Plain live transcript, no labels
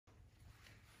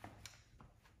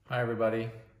Hi everybody.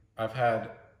 I've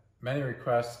had many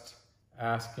requests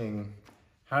asking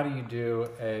how do you do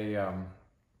a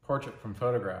portrait from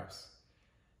photographs,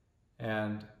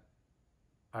 and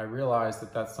I realize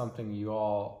that that's something you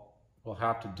all will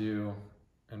have to do,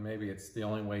 and maybe it's the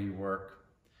only way you work.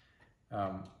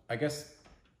 I guess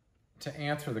to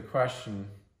answer the question,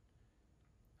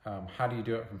 how do you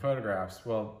do it from photographs?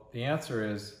 Well, the answer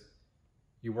is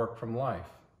you work from life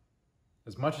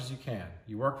as much as you can.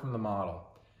 You work from the model.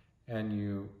 And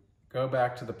you go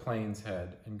back to the plane's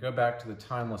head and go back to the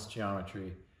timeless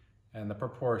geometry and the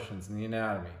proportions and the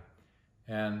anatomy.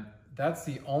 And that's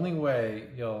the only way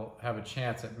you'll have a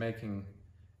chance at making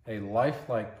a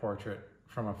lifelike portrait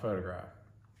from a photograph.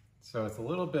 So it's a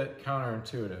little bit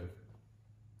counterintuitive.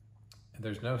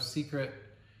 There's no secret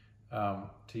to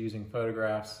using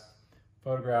photographs.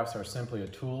 Photographs are simply a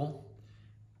tool,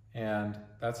 and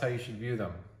that's how you should view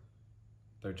them.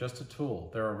 They're just a tool.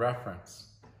 They're a reference.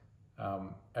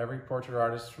 Every portrait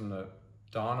artist from the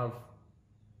dawn of,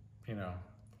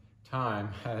 time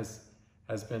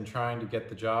has been trying to get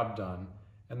the job done,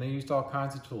 and they used all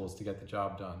kinds of tools to get the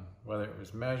job done, whether it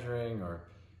was measuring or,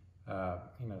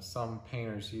 some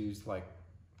painters used like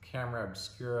camera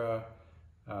obscura,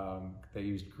 they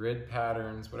used grid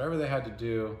patterns, whatever they had to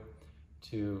do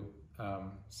to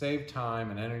save time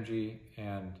and energy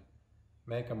and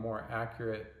make a more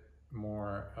accurate,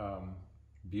 more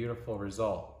beautiful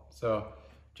result. So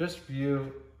just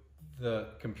view the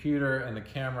computer and the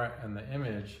camera and the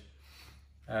image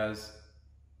as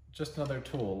just another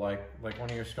tool, like one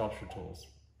of your sculpture tools.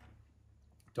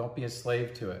 Don't be a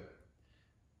slave to it.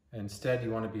 Instead,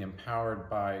 you want to be empowered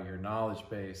by your knowledge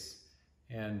base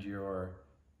and your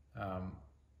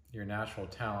natural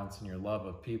talents and your love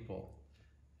of people.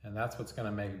 And that's what's going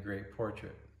to make a great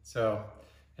portrait. So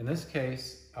in this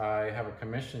case, I have a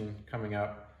commission coming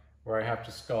up where I have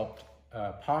to sculpt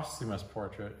a posthumous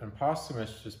portrait, and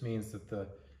posthumous just means that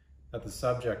the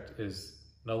subject is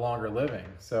no longer living.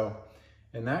 So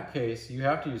in that case, you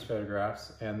have to use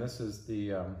photographs, and this is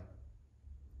the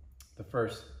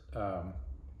first, I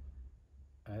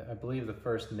believe the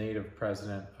first native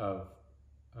president of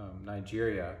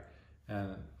Nigeria,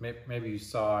 and maybe you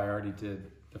saw I already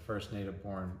did the first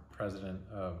native-born president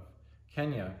of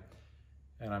Kenya,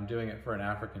 and I'm doing it for an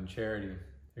African charity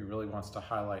who really wants to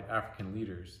highlight African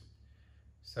leaders.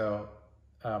 So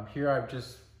here I've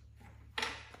just,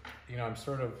 I'm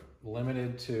sort of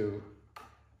limited to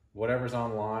whatever's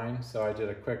online. So I did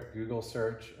a quick Google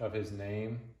search of his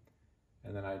name,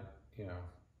 and then I,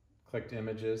 clicked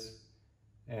images.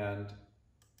 And,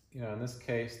 in this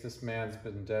case, this man's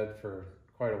been dead for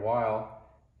quite a while,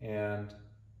 and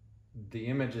the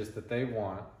images that they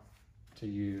want to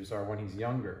use are when he's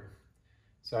younger.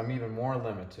 So I'm even more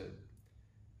limited.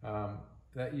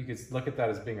 That you could look at that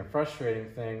as being a frustrating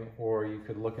thing, or you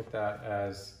could look at that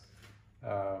as,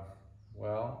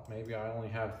 well, maybe I only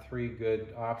have 3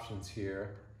 good options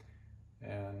here,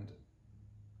 and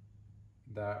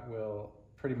that will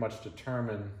pretty much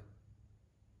determine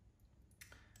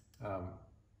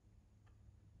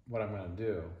what I'm going to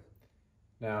do.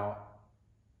 Now,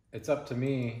 it's up to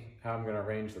me how I'm going to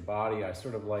arrange the body. I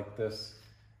sort of like this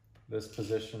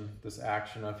position, this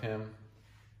action of him.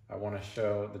 I want to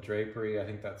show the drapery. I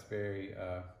think that's very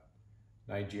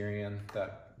Nigerian,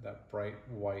 that bright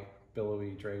white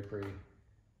billowy drapery.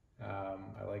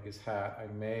 I like his hat. I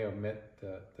may omit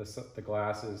the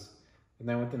glasses. And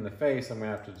then within the face, I'm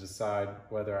going to have to decide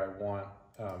whether I want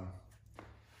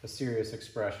a serious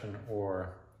expression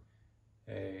or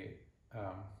a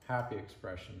happy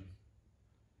expression.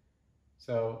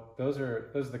 So those are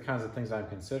the kinds of things I'm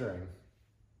considering.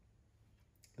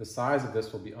 The size of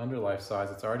this will be under life size.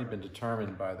 It's already been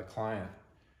determined by the client.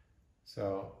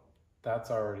 So that's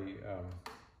already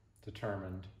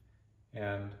determined.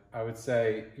 And I would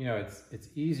say, it's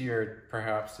easier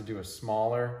perhaps to do a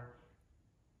smaller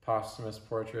posthumous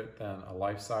portrait than a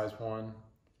life-size one.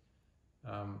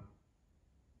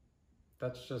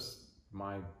 That's just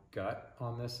my gut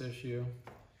on this issue.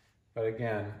 But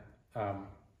again,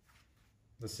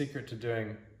 the secret to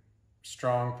doing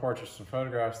strong portraits and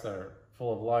photographs that are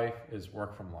full of life is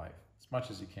work from life as much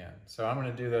as you can. So I'm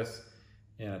going to do this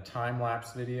in a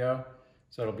time-lapse video,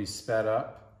 so it'll be sped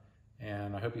up,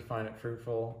 and I hope you find it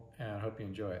fruitful, and I hope you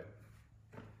enjoy it.